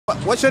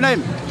What's your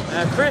name?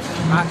 Cush,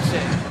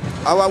 actually.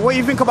 Oh, what do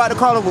you think about the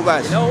carnival,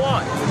 guys? You know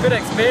what? It's a good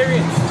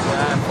experience.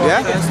 For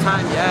Yeah? the first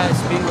time, yeah, it's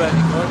been really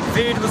good.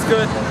 Food was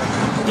good.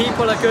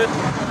 People are good.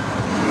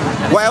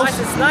 And What else?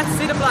 It's nice to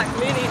see the black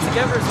community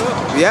together as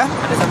well. Yeah?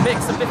 And it's a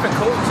mix of different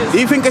cultures. Do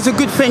you think it's a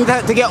good thing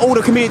to get all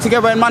the community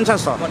together in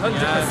Manchester? 100%.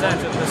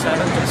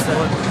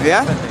 100%.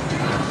 Yeah?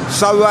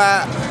 So,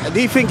 do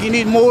you think you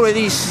need more of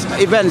these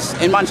events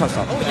in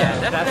Manchester? Oh yeah,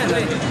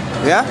 definitely.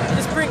 Yeah? It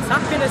just brings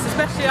happiness,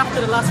 especially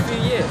after the last few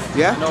years.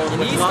 Yeah? You know, you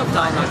need stuff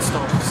like that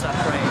stuff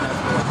separating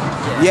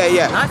everyone.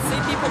 Yeah. Nice to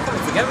see people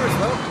coming together as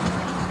well.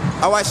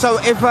 Alright, so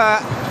if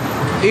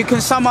you can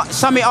sum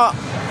it up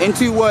in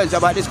 2 words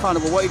about this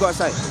carnival, what you got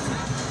to say?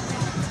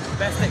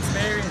 Best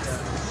experience.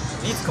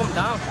 Needs to come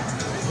down.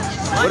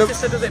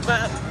 Manchester does it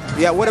better.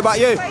 Yeah, what about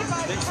you?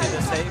 Literally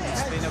the same.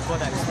 It's been a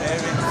good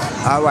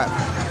experience. Alright,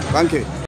 thank you.